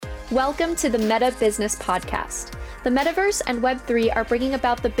Welcome to the Meta Business Podcast. The Metaverse and Web3 are bringing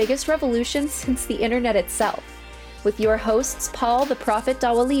about the biggest revolution since the internet itself. With your hosts, Paul the Prophet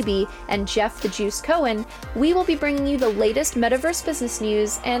Dawalibi and Jeff the Juice Cohen, we will be bringing you the latest Metaverse business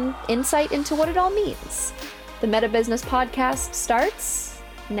news and insight into what it all means. The Meta Business Podcast starts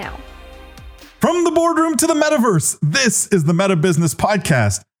now. From the boardroom to the Metaverse, this is the Meta Business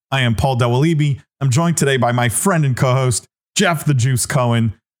Podcast. I am Paul Dawalibi. I'm joined today by my friend and co-host, Jeff the Juice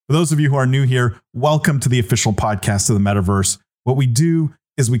Cohen. For those of you who are new here, welcome to the official podcast of the Metaverse. What we do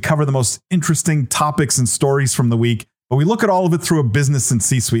is we cover the most interesting topics and stories from the week, but we look at all of it through a business and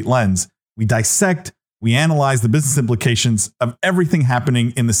C-suite lens. We dissect, we analyze the business implications of everything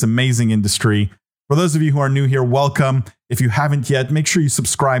happening in this amazing industry. For those of you who are new here, welcome. If you haven't yet, make sure you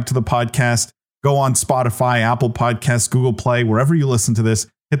subscribe to the podcast. Go on Spotify, Apple Podcasts, Google Play, wherever you listen to this,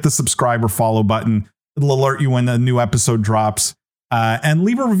 hit the subscribe or follow button. It'll alert you when a new episode drops. And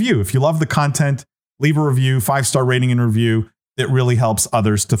leave a review. If you love the content, leave a review, 5-star rating and review. It really helps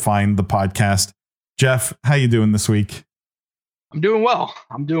others to find the podcast. Jeff, how you doing this week? I'm doing well.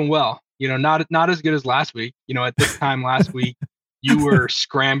 You know, not as good as last week. You know, at this time last week, you were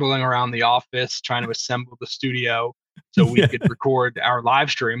scrambling around the office trying to assemble the studio so we could record our live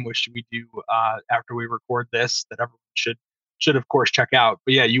stream, which we do after we record this, that everyone should of course check out.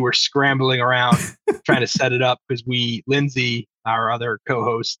 But yeah, you were scrambling around trying to set it up because Lindsay, our other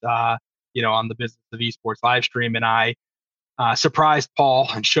co-host, on the Business of Esports live stream, and I surprised Paul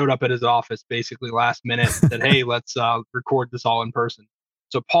and showed up at his office basically last minute, said, hey, let's record this all in person.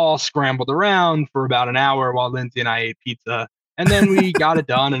 So Paul scrambled around for about an hour while Lindsay and I ate pizza, and then we got it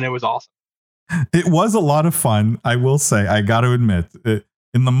done, and it was awesome. It was a lot of fun, I will say. I got to admit,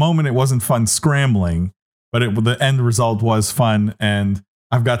 in the moment, it wasn't fun scrambling, but the end result was fun. And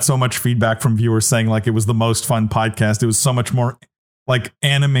I've got so much feedback from viewers saying like it was the most fun podcast. It was so much more like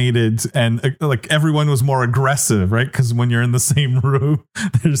animated and like everyone was more aggressive, right? Because when you're in the same room,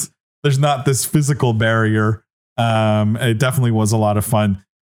 there's not this physical barrier. It definitely was a lot of fun.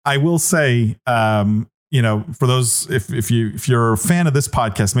 I will say, for those, if you're a fan of this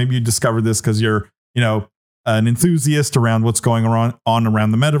podcast, maybe you discovered this because you're, an enthusiast around what's going on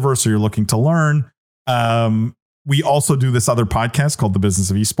around the metaverse, or you're looking to learn. We also do this other podcast called The Business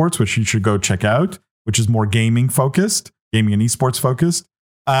of Esports, which you should go check out, which is more gaming and esports focused,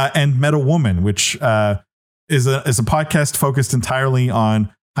 and Meta Woman, which is a podcast focused entirely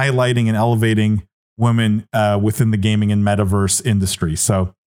on highlighting and elevating women within the gaming and metaverse industry.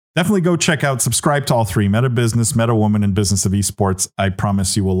 So definitely go check out, subscribe to all three: Meta Business, Meta Woman, and Business of Esports. I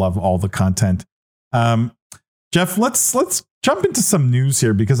promise you will love all the content. Jeff, let's jump into some news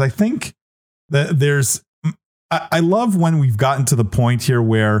here, because I think that I love when we've gotten to the point here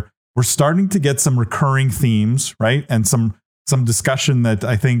where we're starting to get some recurring themes, right? And some discussion that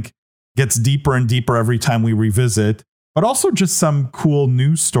I think gets deeper and deeper every time we revisit, but also just some cool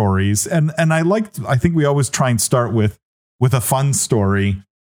news stories. And I think we always try and start with a fun story.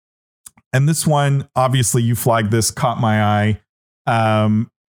 And this one, obviously you flagged this, caught my eye.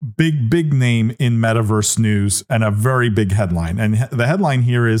 Big name in metaverse news and a very big headline. And the headline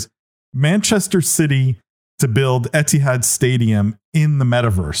here is Manchester City to build Ethiad Stadium in the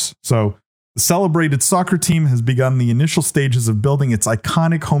metaverse. So the celebrated soccer team has begun the initial stages of building its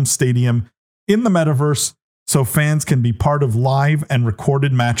iconic home stadium in the metaverse so fans can be part of live and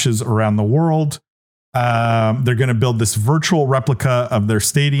recorded matches around the world. They're going to build this virtual replica of their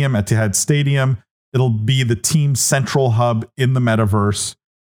stadium, Ethiad Stadium. It'll be the team's central hub in the metaverse.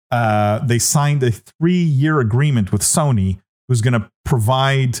 They signed a 3-year agreement with Sony, who's going to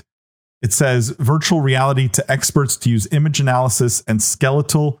provide, it says, virtual reality to experts to use image analysis and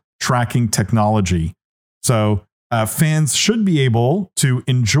skeletal tracking technology. So fans should be able to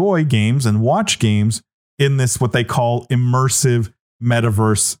enjoy games and watch games in this, what they call immersive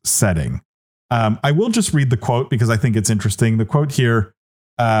metaverse setting. I will just read the quote because I think it's interesting. The quote here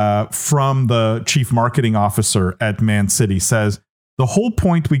from the chief marketing officer at Man City says, "The whole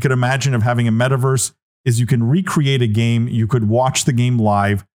point we could imagine of having a metaverse is you can recreate a game. You could watch the game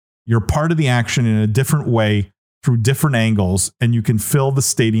live. You're part of the action in a different way through different angles, and you can fill the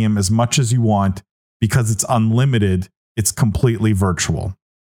stadium as much as you want because it's unlimited. It's completely virtual."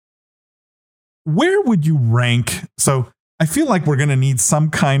 Where would you rank? So I feel like we're going to need some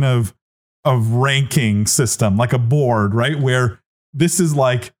kind of ranking system, like a board, right? Where this is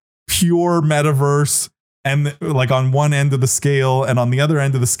like pure metaverse, and like on one end of the scale, and on the other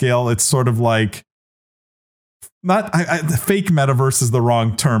end of the scale, it's sort of like fake metaverse is the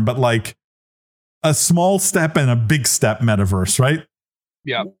wrong term, but like a small step and a big step metaverse, right?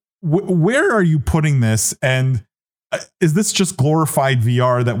 Yeah. Where are you putting this? And is this just glorified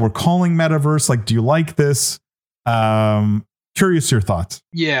VR that we're calling metaverse? Like, do you like this? Curious your thoughts.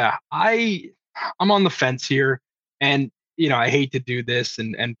 Yeah, I'm on the fence here, and I hate to do this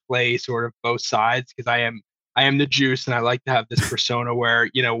and play sort of both sides, because I am the juice, and I like to have this persona where,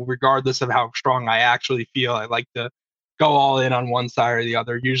 regardless of how strong I actually feel, I like to go all in on one side or the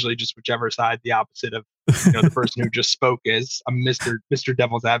other, usually just whichever side the opposite of the person who just spoke is. I'm Mr.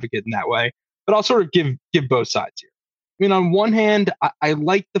 Devil's Advocate in that way, but I'll sort of give both sides here. I mean, on one hand, I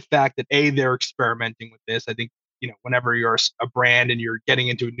like the fact that they're experimenting with this. I think whenever you're a brand and you're getting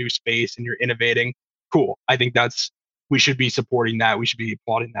into a new space and you're innovating, cool. I think we should be supporting that. We should be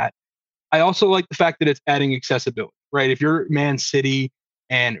applauding that. I also like the fact that it's adding accessibility, right? If you're Man City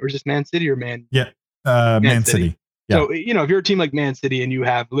or is this Man City or Man? Yeah, Man City. Yeah. So, if you're a team like Man City and you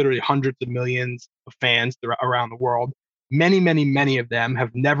have literally hundreds of millions of fans around the world, many, many, many of them have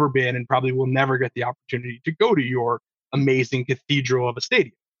never been and probably will never get the opportunity to go to your amazing cathedral of a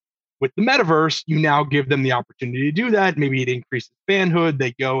stadium. With the metaverse, you now give them the opportunity to do that. Maybe it increases fanhood.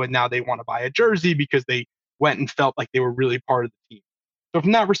 They go and now they want to buy a jersey because they went and felt like they were really part of the team. So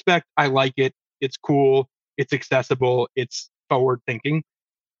from that respect, I like it. It's cool. It's accessible. It's forward thinking.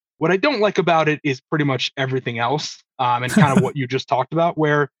 What I don't like about it is pretty much everything else, and kind of what you just talked about,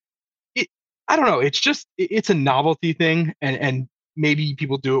 where I don't know. It's a novelty thing, and maybe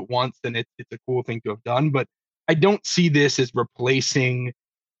people do it once and it's a cool thing to have done. But I don't see this as replacing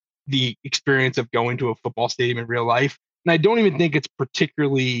the experience of going to a football stadium in real life. And I don't even think it's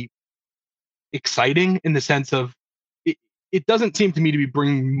particularly exciting in the sense of it doesn't seem to me to be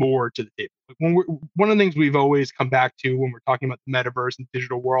bringing more to the table. One of the things we've always come back to when we're talking about the metaverse and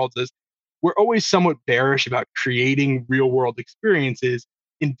digital worlds is we're always somewhat bearish about creating real world experiences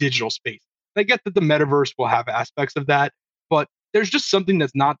in digital space. I get that the metaverse will have aspects of that, but there's just something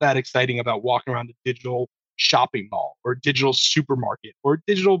that's not that exciting about walking around a digital shopping mall or digital supermarket or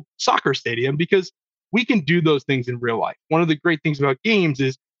digital soccer stadium, because we can do those things in real life. One of the great things about games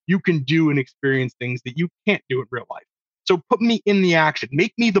is you can do and experience things that you can't do in real life. So put me in the action,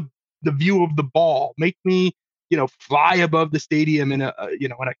 make me the view of the ball, make me, fly above the stadium in a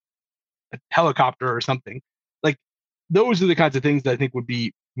helicopter or something. Like, those are the kinds of things that I think would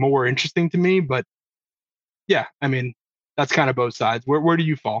be more interesting to me. But yeah, I mean, that's kind of both sides. Where do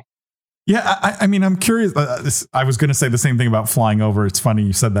you fall? Yeah, I mean, I'm curious. I was going to say the same thing about flying over. It's funny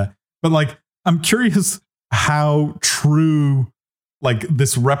you said that, but like, I'm curious how true like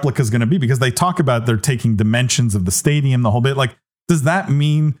this replica is going to be, because they talk about they're taking dimensions of the stadium, the whole bit. Like, does that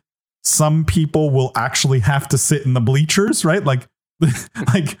mean some people will actually have to sit in the bleachers, right? Like,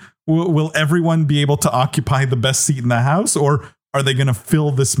 will everyone be able to occupy the best seat in the house, or are they going to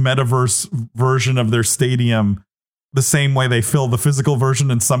fill this metaverse version of their stadium the same way they fill the physical version?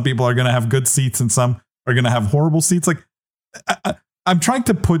 And some people are going to have good seats and some are going to have horrible seats. Like, I'm trying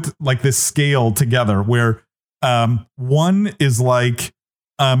to put like this scale together where one is like,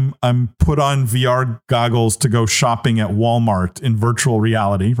 I'm put on VR goggles to go shopping at Walmart in virtual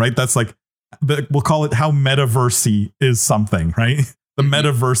reality, right? That's like, we'll call it how metaversey is something, right? The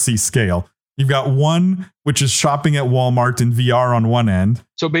metaversey scale. You've got one, which is shopping at Walmart in VR on one end.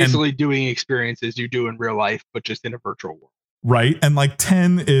 So basically doing experiences you do in real life, but just in a virtual world. Right. And like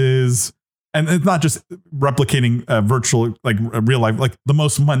 10 is, and it's not just replicating virtual, like real life, like the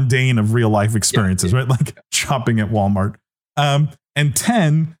most mundane of real life experiences, right? Like shopping at Walmart. And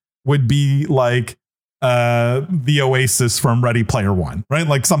 10 would be like the Oasis from Ready Player One, right?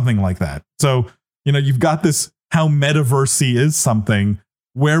 Like something like that. So, you've got this, how metaversey is something.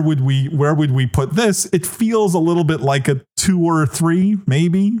 Where would we put this? It feels a little bit like a 2 or a 3,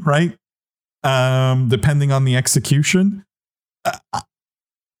 maybe, right? Depending on the execution.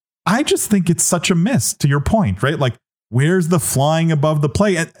 I just think it's such a miss, to your point, right? Like, where's the flying above the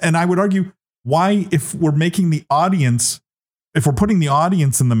play? And I would argue, why, if we're putting the audience in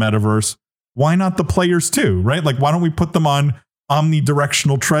the metaverse, why not the players too, right? Like, why don't we put them on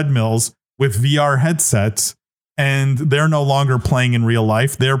omnidirectional treadmills with VR headsets, and they're no longer playing in real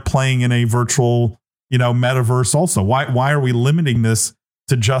life. They're playing in a virtual, metaverse also. Why are we limiting this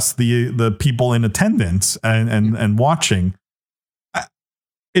to just the people in attendance and watching?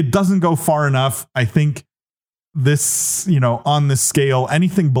 It doesn't go far enough. I think this, on this scale,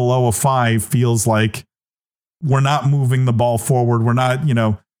 anything below a 5 feels like we're not moving the ball forward. We're not,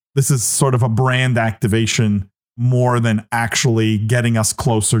 this is sort of a brand activation more than actually getting us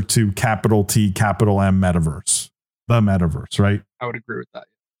closer to capital T, capital M metaverse, the metaverse, right? I would agree with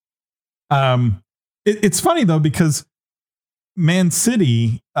that. It's funny though, because Man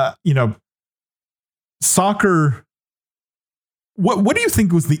City, soccer what do you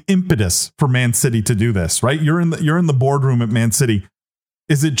think was the impetus for Man City to do this? Right, you're in the boardroom at Man City.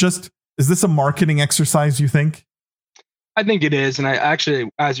 Is this a marketing exercise, you think? I think it is. And I actually,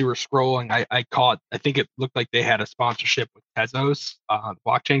 as you were scrolling, I think it looked like they had a sponsorship with Tezos, the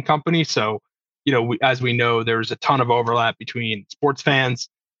blockchain company. So, as we know, there's a ton of overlap between sports fans,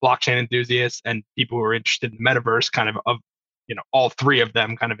 blockchain enthusiasts, and people who are interested in the metaverse. All three of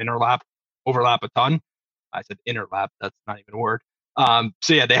them kind of overlap a ton. I said interlap. That's not even a word.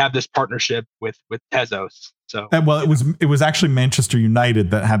 So yeah, they have this partnership with Tezos. So it was actually Manchester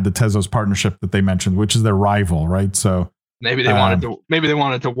United that had the Tezos partnership that they mentioned, which is their rival, right? So maybe they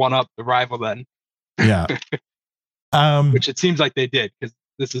wanted to one up the rival then. Yeah. Which it seems like they did, because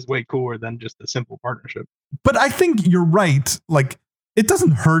this is way cooler than just a simple partnership. But I think you're right. Like, it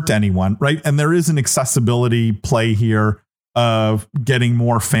doesn't hurt anyone, right? And there is an accessibility play here of getting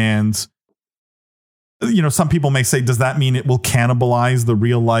more fans. Some people may say, does that mean it will cannibalize the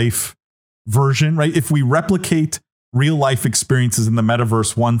real life version, right? If we replicate real life experiences in the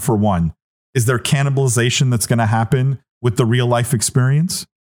metaverse one for one, is there cannibalization that's going to happen with the real life experience?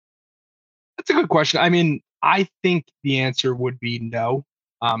 That's a good question. I mean, I think the answer would be no,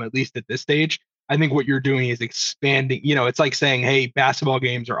 at least at this stage. I think what you're doing is expanding. It's like saying, hey, basketball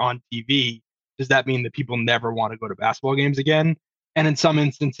games are on TV. Does that mean that people never want to go to basketball games again? And in some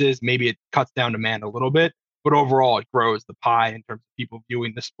instances, maybe it cuts down demand a little bit, but overall it grows the pie in terms of people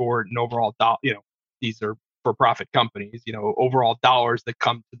viewing the sport, and overall, these are for-profit companies. Overall dollars that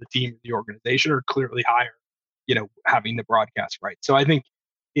come to the team or the organization are clearly higher, having the broadcast right. So I think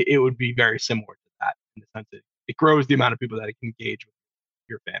it would be very similar to that, in the sense that it grows the amount of people that it can engage with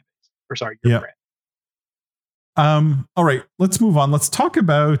your fan base, your brand. All right, let's move on. Let's talk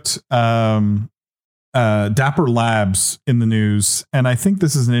about Dapper Labs in the news. And I think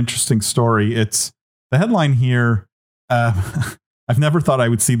this is an interesting story. It's the headline here. I've never thought I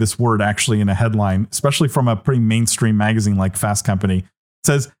would see this word actually in a headline, especially from a pretty mainstream magazine like Fast Company. It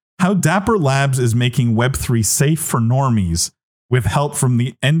says, how Dapper Labs is making Web3 safe for normies with help from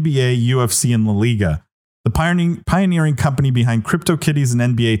the NBA, UFC, and La Liga. The pioneering company behind CryptoKitties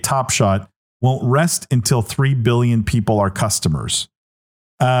and NBA Top Shot won't rest until 3 billion people are customers.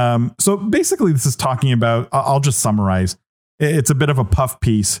 So basically this is talking about, I'll just summarize. It's a bit of a puff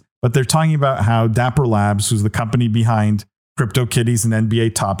piece, but they're talking about how Dapper Labs, who's the company behind CryptoKitties and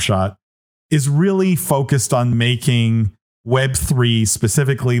NBA Top Shot, is really focused on making Web3,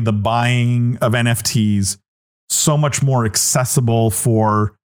 specifically the buying of NFTs, so much more accessible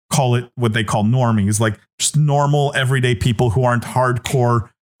for, call it what they call normies, like just normal everyday people who aren't hardcore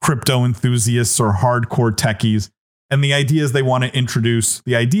crypto enthusiasts or hardcore techies. And the idea is they want to introduce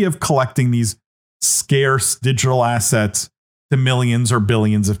the idea of collecting these scarce digital assets to millions or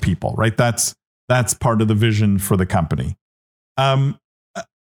billions of people, right? That's part of the vision for the company. Do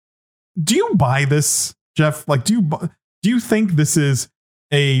you buy this, Jeff? Like, do you think this is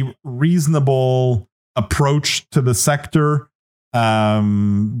a reasonable approach to the sector?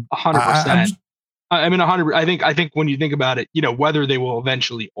 100%. I mean, 100. I think when you think about it, whether they will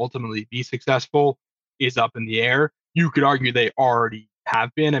eventually ultimately be successful is up in the air. You could argue they already have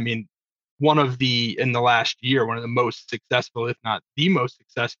been. I mean, in the last year, one of the most successful, if not the most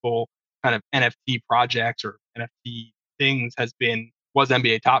successful kind of NFT projects or NFT things was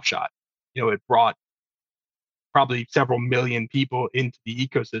NBA Top Shot. It brought probably several million people into the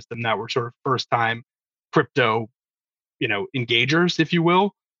ecosystem that were sort of first time crypto, engagers, if you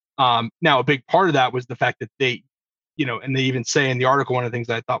will. Now, a big part of that was the fact that they, and they even say in the article, one of the things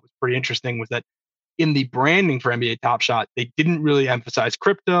that I thought was pretty interesting was that in the branding for NBA Top Shot, they didn't really emphasize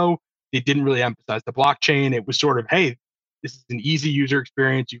crypto. They didn't really emphasize the blockchain. It was sort of, hey, this is an easy user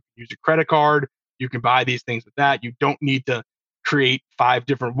experience. You can use a credit card. You can buy these things with that. You don't need to create 5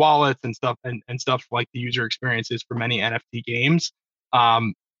 different wallets and stuff and stuff like the user experiences for many NFT games.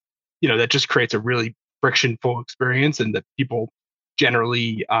 That just creates a really frictionful experience and that people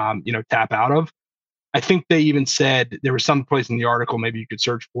generally, tap out of. I think they even said there was some place in the article, maybe you could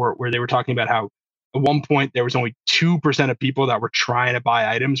search for it, where they were talking about how at one point there was only 2% of people that were trying to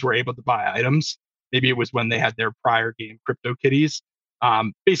buy items were able to buy items. Maybe it was when they had their prior game, CryptoKitties,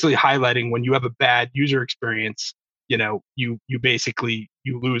 basically highlighting when you have a bad user experience, you basically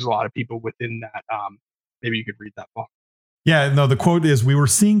lose a lot of people within that. Maybe you could read that, Paul. Yeah, no, the quote is, we were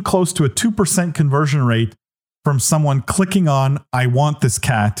seeing close to a 2% conversion rate from someone clicking on, I want this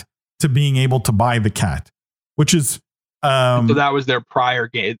cat, to being able to buy the cat, which is, so that was their prior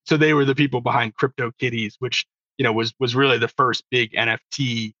game. So they were the people behind CryptoKitties, which, was really the first big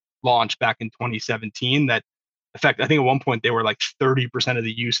NFT launch back in 2017. That, in fact, I think at one point they were like 30% of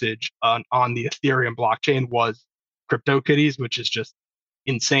the usage on the Ethereum blockchain was CryptoKitties, which is just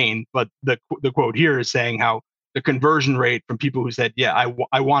insane. But the quote here is saying how the conversion rate from people who said, yeah,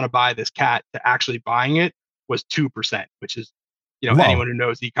 I want to buy this cat to actually buying it was 2%, which is, Whoa. anyone who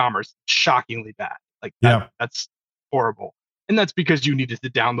knows e-commerce, shockingly bad. Like that's horrible. And that's because you needed to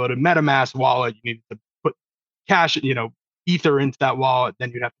download a MetaMask wallet. You needed to put cash, Ether into that wallet,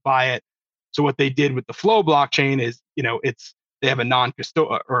 then you'd have to buy it. So what they did with the Flow blockchain is, they have a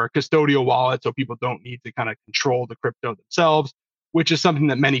custodial wallet, so people don't need to kind of control the crypto themselves, which is something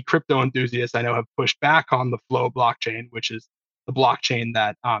that many crypto enthusiasts I know have pushed back on the Flow blockchain, which is the blockchain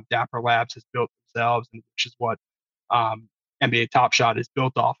that Dapper Labs has built themselves, and which is what NBA Top Shot is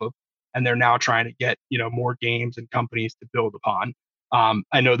built off of. And they're now trying to get more games and companies to build upon.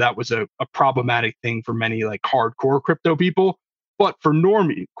 I know that was a problematic thing for many like hardcore crypto people, but for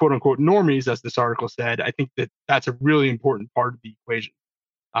normie, quote unquote normies, as this article said, I think that that's a really important part of the equation.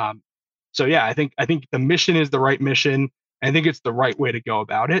 So yeah, I think the mission is the right mission. I think it's the right way to go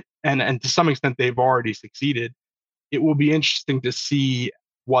about it, and to some extent they've already succeeded. It will be interesting to see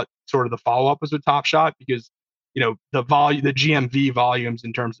what sort of the follow up is with Top Shot, because the GMV volumes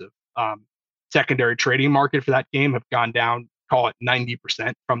in terms of secondary trading market for that game have gone down, call it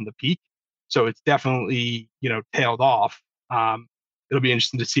 90% from the peak. So it's definitely, tailed off. It'll be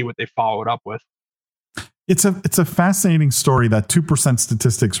interesting to see what they follow it up with. It's a fascinating story. That 2%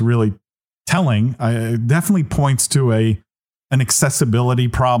 statistics really telling. It definitely points to an accessibility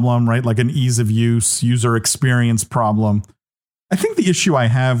problem, right? Like an ease of use, user experience problem. I think the issue I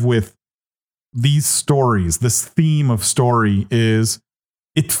have with these stories, this theme of story, is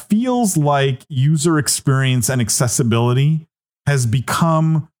it feels like user experience and accessibility has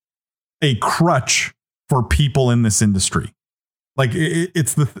become a crutch for people in this industry. Like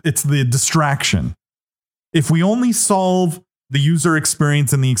it's the distraction. If we only solve the user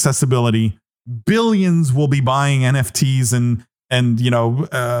experience and the accessibility, billions will be buying NFTs and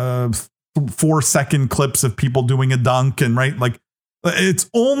 4-second clips of people doing a dunk, and right, like it's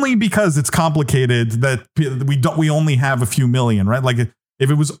only because it's complicated that we only have a few million, right? Like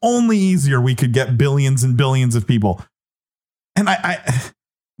if it was only easier, we could get billions and billions of people. And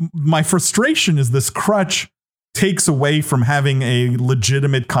my frustration is this crutch takes away from having a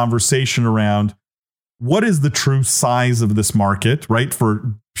legitimate conversation around what is the true size of this market, right?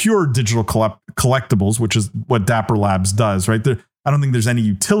 For pure digital collectibles, which is what Dapper Labs does, right? I don't think there's any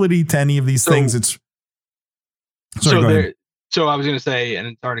utility to any of these things. It's so I was going to say,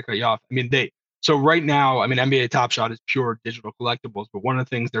 and sorry to cut you off. I mean, so right now, I mean, NBA Top Shot is pure digital collectibles, but one of the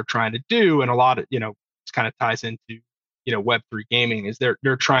things they're trying to do, and a lot of, this kind of ties into, Web3 gaming, is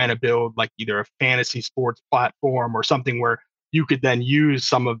they're trying to build like either a fantasy sports platform or something where you could then use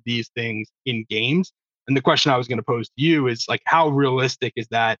some of these things in games. And the question I was going to pose to you is like, how realistic is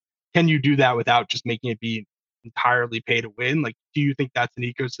that? Can you do that without just making it be entirely pay to win? Like, do you think that's an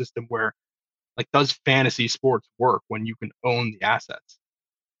ecosystem where, like, does fantasy sports work when you can own the assets?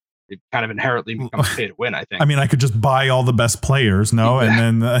 It kind of inherently becomes pay to win, I think. I mean, I could just buy all the best players, no? Yeah.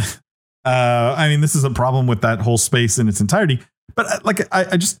 And then, I mean, this is a problem with that whole space in its entirety. But like,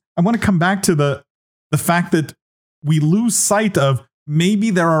 I want to come back to the fact that we lose sight of maybe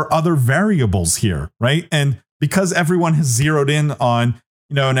there are other variables here, right? And because everyone has zeroed in on,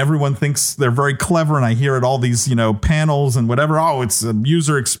 and everyone thinks they're very clever, and I hear at all these, panels and whatever, oh, it's a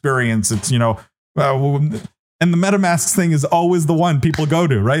user experience. It's, and the MetaMask thing is always the one people go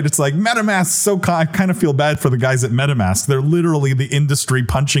to, right? It's like MetaMask. I kind of feel bad for the guys at MetaMask. They're literally the industry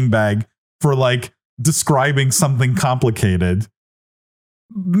punching bag for like describing something complicated.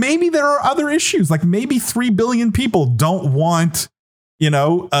 Maybe there are other issues. Like maybe 3 billion people don't want,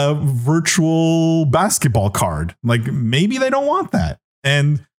 a virtual basketball card. Like maybe they don't want that.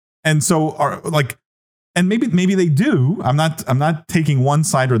 And so maybe they do. I'm not taking one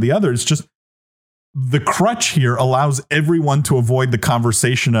side or the other. It's just the crutch here allows everyone to avoid the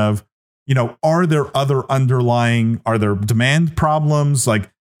conversation of, are there demand problems?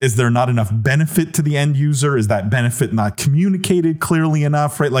 Like, is there not enough benefit to the end user? Is that benefit not communicated clearly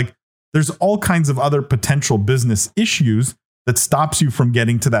enough? Right? Like there's all kinds of other potential business issues that stops you from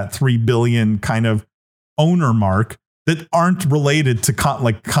getting to that 3 billion kind of owner mark that aren't related to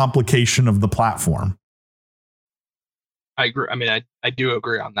complication of the platform. I agree. I mean, I do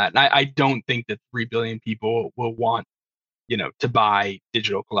agree on that. And I don't think that 3 billion people will want, to buy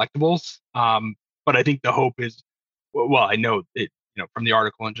digital collectibles. But I think the hope is, well, I know it, from the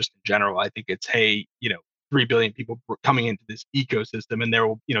article and just in general, I think it's, hey, 3 billion people coming into this ecosystem, and there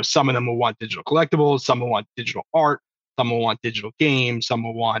will, some of them will want digital collectibles, some will want digital art, some will want digital games, some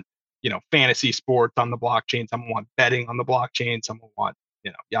will want, fantasy sports on the blockchain, some will want betting on the blockchain, some will want,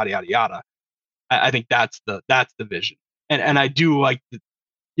 yada, yada, yada. I think that's the vision. And I do like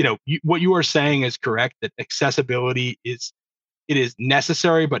what you are saying is correct, that accessibility is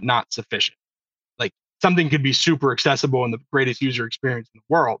necessary but not sufficient. Like, something could be super accessible and the greatest user experience in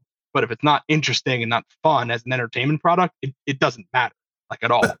the world, but if it's not interesting and not fun as an entertainment product, it doesn't matter, like,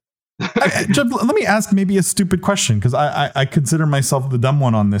 at all. Jeff, let me ask maybe a stupid question, because I consider myself the dumb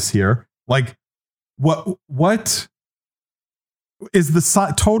one on this here. Like, what is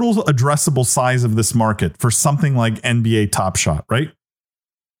the total addressable size of this market for something like NBA Top Shot, right?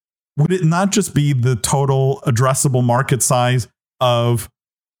 Would it not just be the total addressable market size of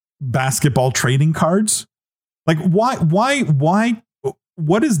basketball trading cards? Like, why,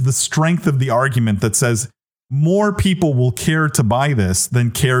 what is the strength of the argument that says more people will care to buy this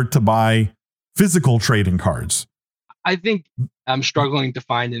than care to buy physical trading cards? I think I'm struggling to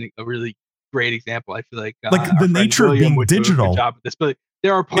find a really great example. I feel like the nature of being digital job at this, but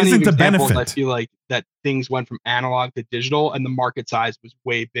there are plenty of examples. I feel like that things went from analog to digital, and the market size was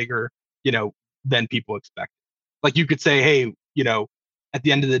way bigger, than people expected. Like, you could say, hey, at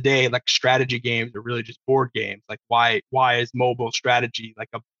the end of the day, like, strategy games are really just board games. Like, why is mobile strategy like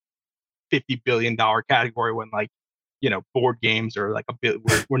a $50 billion category when, like, board games are like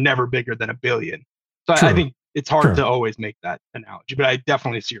we're never bigger than $1 billion. So I think it's hard to always make that analogy, but I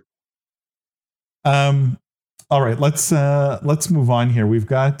definitely see your all right, let's move on here. We've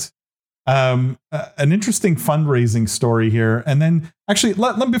got an interesting fundraising story here, and then actually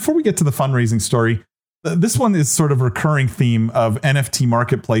before we get to the fundraising story, this one is sort of a recurring theme of NFT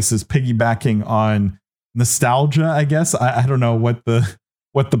marketplaces piggybacking on nostalgia, I guess. I don't know what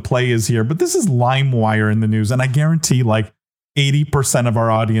the play is here, but this is Limewire in the news, and I guarantee like 80% of our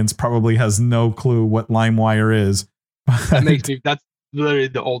audience probably has no clue what Limewire is. That's literally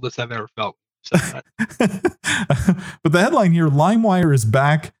the oldest I've ever felt. But the headline here: Limewire is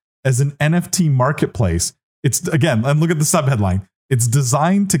back as an NFT marketplace. It's, again, and look at the subheadline. It's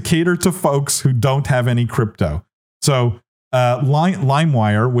designed to cater to folks who don't have any crypto. So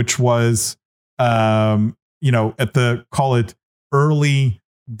Limewire, which was, at the, call it, early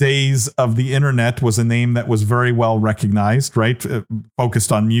days of the internet, was a name that was very well recognized, right?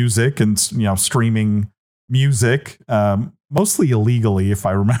 Focused on music and, streaming music, mostly illegally, if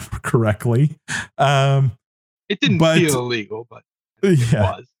I remember correctly. It didn't feel illegal, but it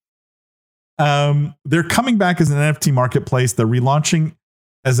was. They're coming back as an NFT marketplace. They're relaunching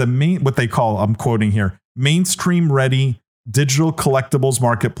as what they call, I'm quoting here, mainstream ready digital collectibles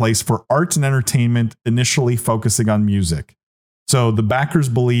marketplace for arts and entertainment, initially focusing on music. So the backers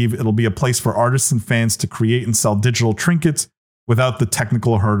believe it'll be a place for artists and fans to create and sell digital trinkets without the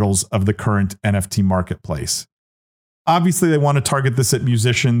technical hurdles of the current NFT marketplace. Obviously, they want to target this at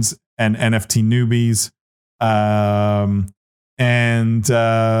musicians and NFT newbies. And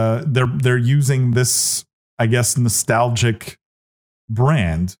they're using this, I guess, nostalgic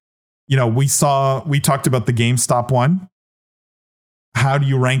brand. We talked about the GameStop one. How do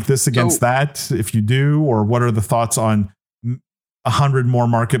you rank this against that, if you do, or what are the thoughts on 100 more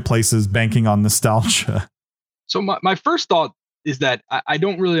marketplaces banking on nostalgia? So my first thought is that I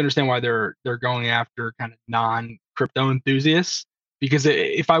don't really understand why they're going after kind of non-crypto enthusiasts, because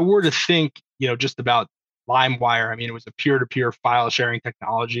if I were to think, just about LimeWire, I mean, it was a peer-to-peer file sharing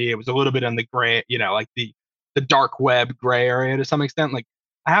technology. It was a little bit on the gray, like the dark web gray area to some extent. Like,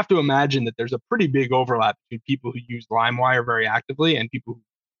 I have to imagine that there's a pretty big overlap between people who use LimeWire very actively and people who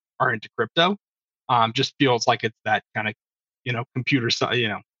are into crypto. Just feels like it's that kind of, computer,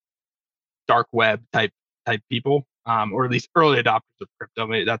 dark web type people, or at least early adopters of crypto.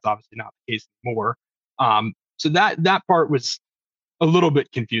 Maybe that's obviously not the case anymore. So that part was a little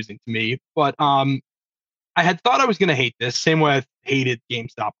bit confusing to me, but I had thought I was going to hate this, same way I hated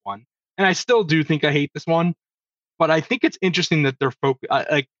GameStop one, and I still do think I hate this one. But I think it's interesting that they're focused.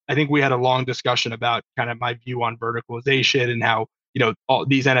 I think we had a long discussion about kind of my view on verticalization and how all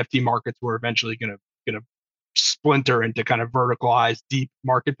these NFT markets were eventually going to splinter into kind of verticalized deep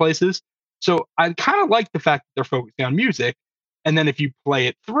marketplaces. So I kind of like the fact that they're focusing on music, and then if you play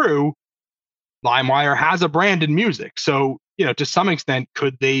it through, LimeWire has a brand in music. So to some extent,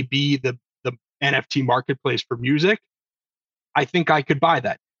 could they be the NFT marketplace for music? I think I could buy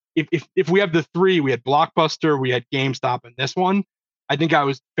that. If we have the three, we had Blockbuster, we had GameStop, and this one, I think I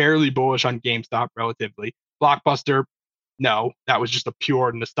was fairly bullish on GameStop relatively. Blockbuster, no, that was just a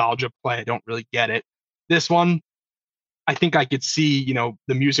pure nostalgia play. I don't really get it. This one, I think I could see,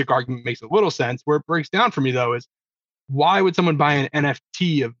 the music argument makes a little sense. Where it breaks down for me, though, is why would someone buy an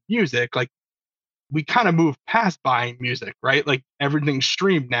NFT of music? Like, we kind of moved past buying music, right? Like, everything's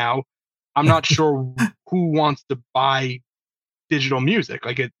streamed now. I'm not sure who wants to buy digital music.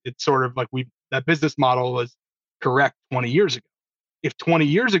 Like, it's sort of like that business model was correct 20 years ago. If 20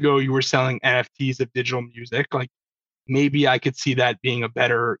 years ago you were selling NFTs of digital music, like maybe I could see that being a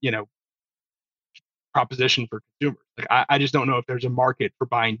better, proposition for consumers. Like I just don't know if there's a market for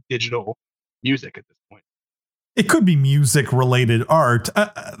buying digital music at this point. It could be music related art.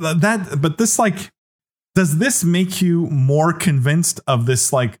 But this, like, does this make you more convinced of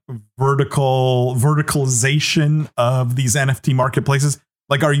this like verticalization of these NFT marketplaces?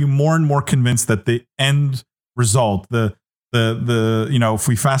 Like, are you more and more convinced that the end result, the if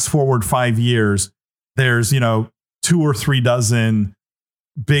we fast forward 5 years, there's 2 or 3 dozen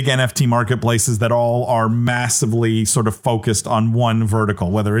big NFT marketplaces that all are massively sort of focused on one vertical,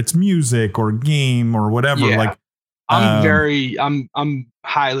 whether it's music or game or whatever. Yeah. Like, I'm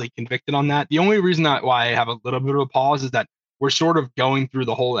highly convicted on that. The only reason why I have a little bit of a pause is that we're sort of going through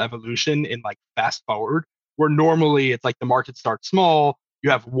the whole evolution in like fast forward, where normally it's like the market starts small. You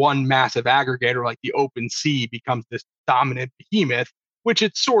have one massive aggregator like the OpenSea becomes this dominant behemoth, which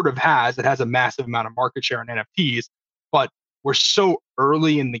it sort of has. It has a massive amount of market share in NFTs, but we're so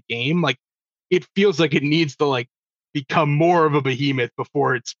early in the game. Like it feels like it needs to like become more of a behemoth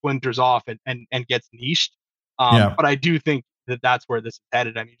before it splinters off and gets niched. But I do think that that's where this is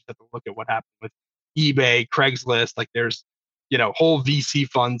headed. I mean, you just have to look at what happened with eBay, Craigslist. Like there's, whole VC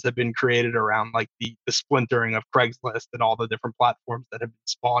funds have been created around like the splintering of Craigslist and all the different platforms that have been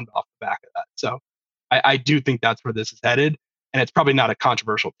spawned off the back of that. So I do think that's where this is headed. And it's probably not a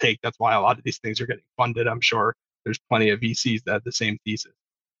controversial take. That's why a lot of these things are getting funded. I'm sure there's plenty of VCs that have the same thesis.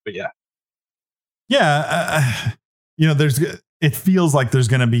 But yeah. Yeah. It feels like there's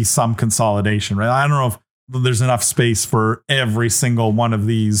going to be some consolidation, right? I don't know if there's enough space for every single one of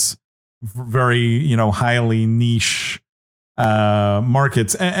these very, highly niche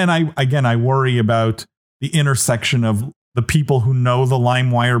markets. And I worry about the intersection of the people who know the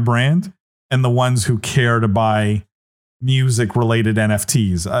Limewire brand and the ones who care to buy music related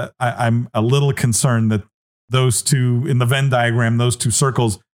NFTs. I'm a little concerned that those two in the Venn diagram, those two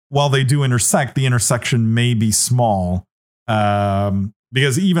circles, while they do intersect, the intersection may be small.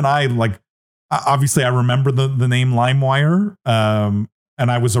 Because even obviously I remember the name Limewire,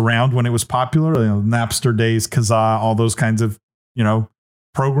 and I was around when it was popular, Napster days, Kazaa, all those kinds of,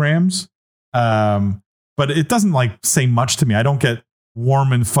 programs. But it doesn't say much to me. I don't get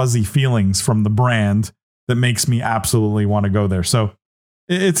warm and fuzzy feelings from the brand that makes me absolutely want to go there. So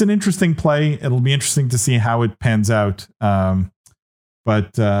it's an interesting play. It'll be interesting to see how it pans out.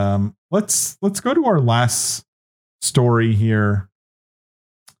 But let's go to our last story here.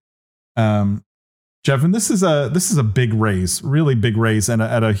 Jevin, this is a big raise, really big raise, and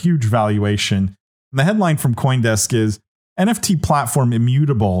at a huge valuation. And the headline from CoinDesk is NFT platform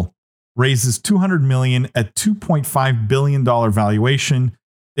Immutable raises $200 million at $2.5 billion valuation.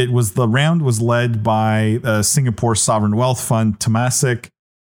 The round was led by Singapore sovereign wealth fund Temasek,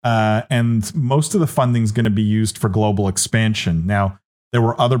 and most of the funding is going to be used for global expansion. Now, there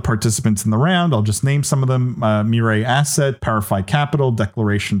were other participants in the round. I'll just name some of them: Mirai Asset, Parify Capital,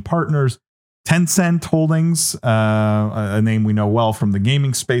 Declaration Partners, Tencent Holdings, a name we know well from the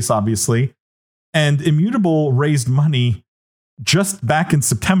gaming space, obviously. And Immutable raised money just back in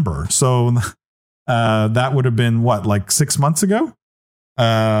September. So that would have been 6 months ago?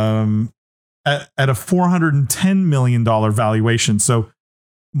 At a $410 million valuation. So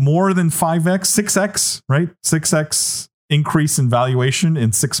more than 5x, 6x, right? 6x increase in valuation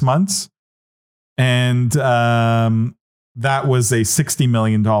in 6 months. And that was a $60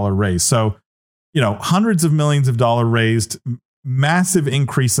 million raise. So, hundreds of millions of dollars raised, massive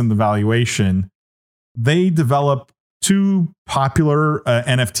increase in the valuation. They develop 2 popular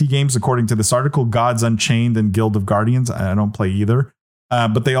NFT games, according to this article, Gods Unchained and Guild of Guardians. I don't play either.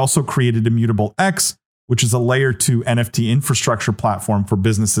 But they also created Immutable X, which is a layer 2 NFT infrastructure platform for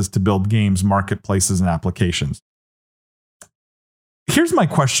businesses to build games, marketplaces, and applications. Here's my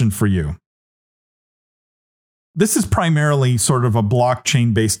question for you. This is primarily sort of a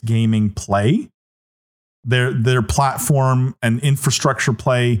blockchain-based gaming play. Their platform and infrastructure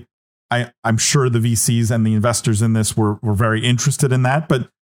play. I'm sure the VCs and the investors in this were very interested in that. But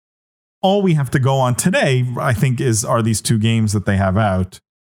all we have to go on today, I think, are these 2 games that they have out.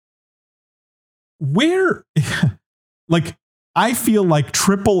 Where, I feel like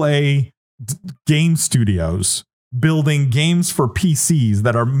AAA game studios building games for PCs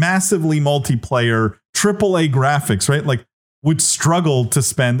that are massively multiplayer, AAA graphics, right? Would struggle to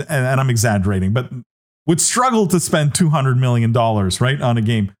spend, and I'm exaggerating, but would struggle to spend $200 million, right, on a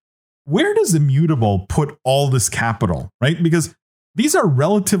game. Where does Immutable put all this capital, right? Because these are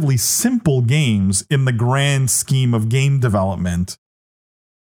relatively simple games in the grand scheme of game development.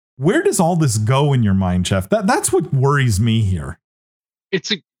 where does all this go in your mind, Jeff? That's what worries me here.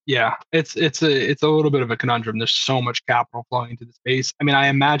 It's a little bit of a conundrum. There's so much capital flowing into the space. I mean, I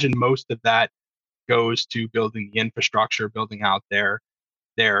imagine most of that goes to building the infrastructure, building out their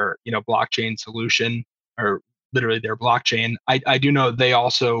blockchain solution, or literally their blockchain. I do know they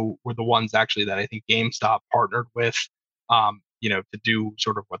also were the ones actually that I think GameStop partnered with, to do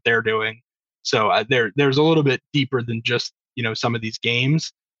sort of what they're doing. So there's a little bit deeper than just some of these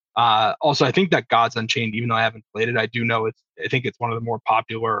games. Also, I think that Gods Unchained, even though I haven't played it, I do know I think it's one of the more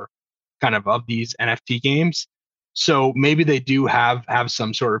popular kind of these NFT games. So maybe they do have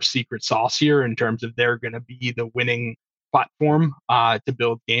some sort of secret sauce here in terms of they're going to be the winning platform to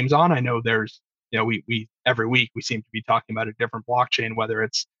build games on. I know there's, we every week we seem to be talking about a different blockchain, whether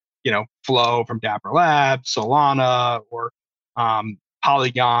it's, Flow from Dapper Labs, Solana, or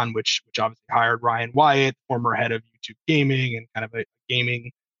Polygon, which obviously hired Ryan Wyatt, former head of YouTube Gaming and kind of a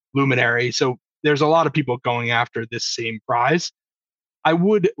gaming luminary. So there's a lot of people going after this same prize. I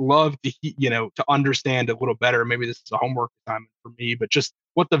would love to, to understand a little better. Maybe this is a homework assignment for me, but just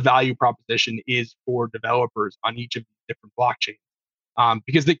what the value proposition is for developers on each of these different blockchains,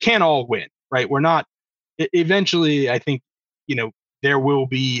 because they can't all win, right? We're not. Eventually, I think there will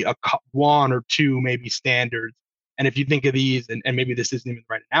be one or two maybe standards. And if you think of these, and maybe this isn't even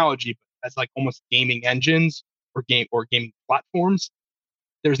the right analogy, but as like almost gaming engines or gaming platforms,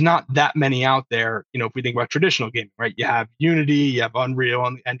 there's not that many out there. If we think about traditional gaming, right? You have Unity, you have Unreal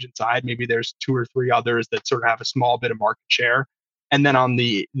on the engine side. Maybe there's two or three others that sort of have a small bit of market share. And then on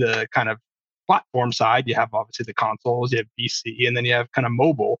the kind of platform side, you have obviously the consoles, you have PC, and then you have kind of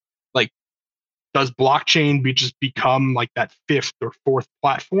mobile. Like, does blockchain just become like that fifth or fourth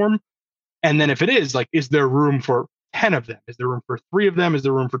platform? And then if it is, like, is there room for 10 of them? Is there room for 3 of them? Is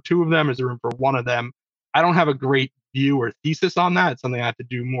there room for 2 of them? Is there room for 1 of them? I don't have a great view or thesis on that. It's something I have to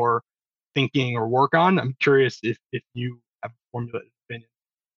do more thinking or work on. I'm curious if you have a formulated opinion.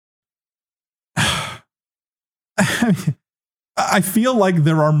 I feel like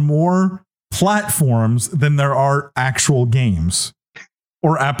there are more platforms than there are actual games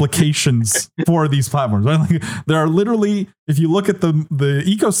or applications for these platforms. Right? Like, there are literally, if you look at the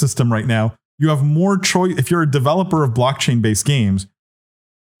ecosystem right now, you have more choice. If you're a developer of blockchain-based games,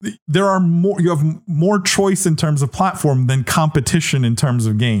 you have more choice in terms of platform than competition in terms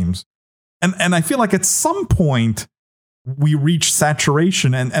of games. And I feel like at some point we reach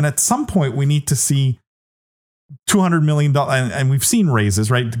saturation, and at some point we need to see $200 million, and we've seen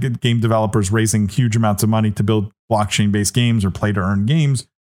raises, right? Game developers raising huge amounts of money to build blockchain-based games or play to earn games.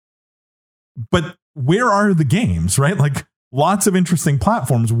 But where are the games, right? Like, lots of interesting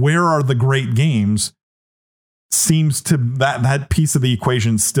platforms. Where are the great games? Seems to that piece of the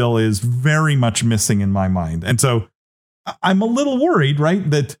equation still is very much missing in my mind. And so I'm a little worried, right,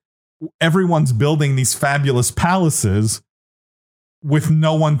 that everyone's building these fabulous palaces with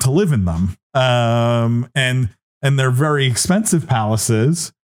no one to live in them. And they're very expensive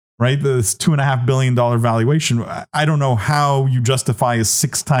palaces, right? This $2.5 billion valuation. I don't know how you justify a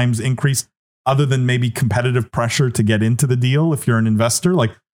 6 times increase other than maybe competitive pressure to get into the deal. If you're an investor,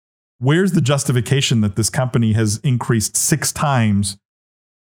 like, where's the justification that this company has increased 6 times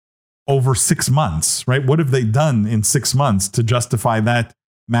over 6 months, right? What have they done in 6 months to justify that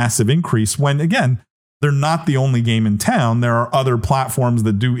massive increase when, again, they're not the only game in town? There are other platforms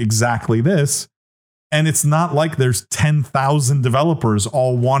that do exactly this. And it's not like there's 10,000 developers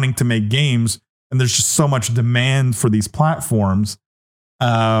all wanting to make games, and there's just so much demand for these platforms.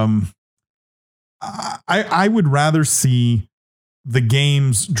 I would rather see the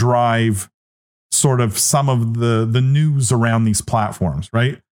games drive sort of some of the news around these platforms,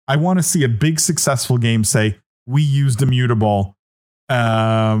 right? I want to see a big successful game say, we used Immutable,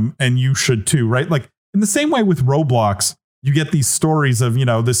 and you should too, right? Like, in the same way with Roblox, you get these stories of,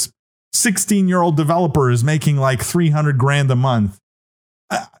 this 16-year-old developer is making like 300 grand a month.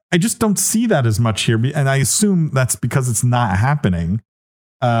 I just don't see that as much here. And I assume that's because it's not happening.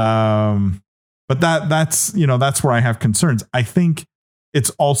 But that's where I have concerns. I think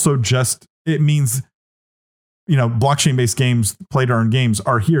it's also it means, blockchain-based games, play to earn games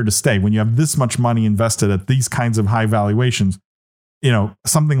are here to stay. When you have this much money invested at these kinds of high valuations,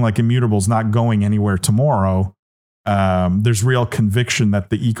 something like Immutable is not going anywhere tomorrow. There's real conviction that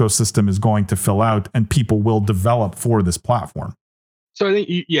the ecosystem is going to fill out and people will develop for this platform. So I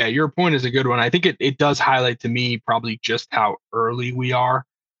think, your point is a good one. I think it does highlight to me probably just how early we are.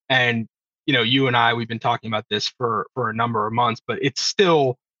 And, you and I, we've been talking about this for a number of months, but it's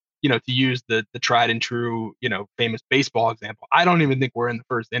still, to use the tried and true, famous baseball example, I don't even think we're in the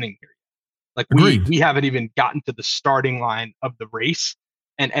first inning here. Like, we haven't even gotten to the starting line of the race.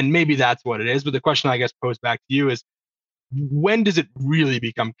 And maybe that's what it is. But the question I guess posed back to you is, when does it really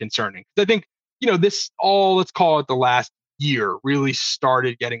become concerning? Because I think, this all, let's call it the last year, really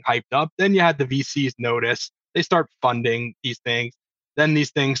started getting hyped up. Then you had the VCs notice, they start funding these things. Then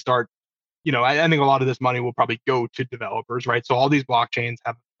these things start, I think a lot of this money will probably go to developers, right? So all these blockchains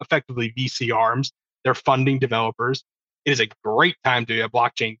have effectively VC arms. They're funding developers. It is a great time to be a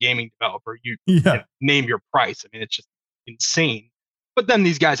blockchain gaming developer. You name your price. I mean, it's just insane. But then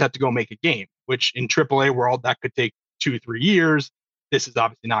these guys have to go make a game, which in AAA world, that could take 2-3 years. This is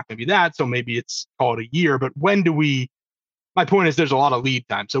obviously not going to be that. So maybe it's called a year. But my point is there's a lot of lead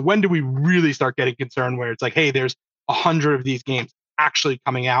time. So when do we really start getting concerned where it's like, hey, there's 100 of these games actually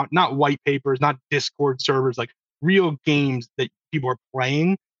coming out, not white papers, not Discord servers, like real games that people are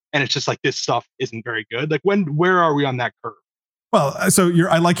playing. And it's just like, this stuff isn't very good. Like where are we on that curve? Well, so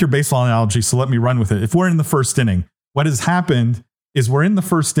I like your baseball analogy. So let me run with it. If we're in the first inning, what has happened is we're in the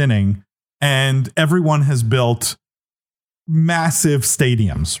first inning and everyone has built massive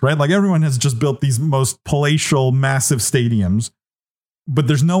stadiums, right? Like everyone has just built these most palatial, massive stadiums, but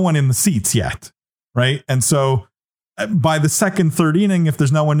there's no one in the seats yet, right? And so by the second, third inning, if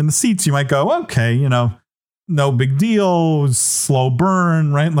there's no one in the seats, you might go, okay, no big deal, slow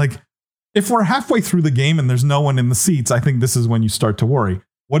burn, right? Like if we're halfway through the game and there's no one in the seats, I think this is when you start to worry.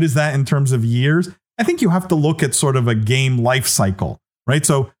 What is that in terms of years? I think you have to look at sort of a game life cycle, right?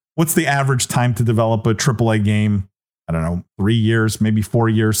 So what's the average time to develop a AAA game? I don't know, 3 years, maybe 4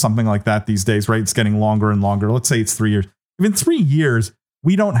 years, something like that these days, right? It's getting longer and longer. Let's say it's 3 years. If in 3 years,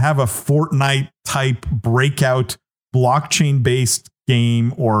 we don't have a Fortnite type breakout blockchain based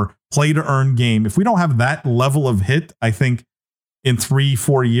game or play to earn game, if we don't have that level of hit, I think in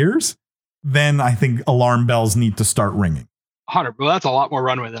 3-4 years, then I think alarm bells need to start ringing. 100. Well, that's a lot more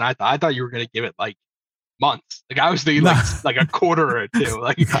runway than I thought. I thought you were going to give it like months. Like I was thinking like a quarter or two,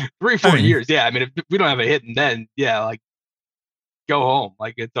 like 3-4 years. Yeah. I mean, if we don't have a hit and then like go home,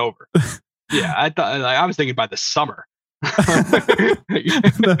 like it's over. Yeah. I was thinking by the summer. I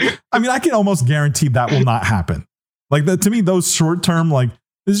mean, I can almost guarantee that will not happen. Like to me, those short term, like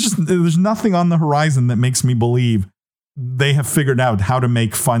there's nothing on the horizon that makes me believe they have figured out how to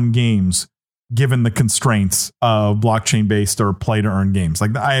make fun games given the constraints of blockchain based or play to earn games.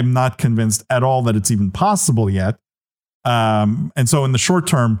 Like I am not convinced at all that it's even possible yet. And so in the short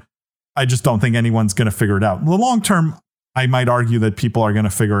term, I just don't think anyone's going to figure it out. In the long term, I might argue that people are going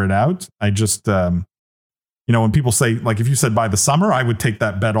to figure it out. I just, when people say, like, if you said by the summer, I would take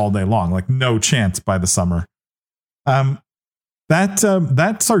that bet all day long. Like no chance by the summer. That's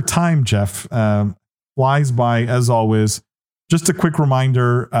our time, Jeff. Flies by as always. Just a quick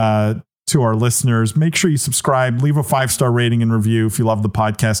reminder to our listeners, make sure you subscribe, leave a 5-star rating and review if you love the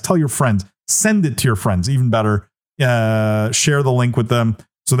podcast. Tell your friends, send it to your friends, even better. Share the link with them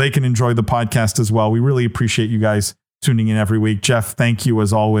so they can enjoy the podcast as well. We really appreciate you guys tuning in every week. Jeff, thank you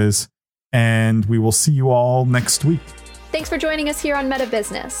as always. And we will see you all next week. Thanks for joining us here on Meta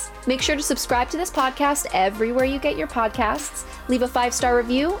Business. Make sure to subscribe to this podcast everywhere you get your podcasts, leave a 5-star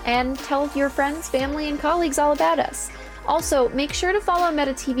review, and tell your friends, family, and colleagues all about us. Also, make sure to follow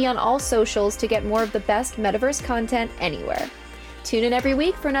Meta TV on all socials to get more of the best Metaverse content anywhere. Tune in every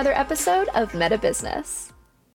week for another episode of Meta Business.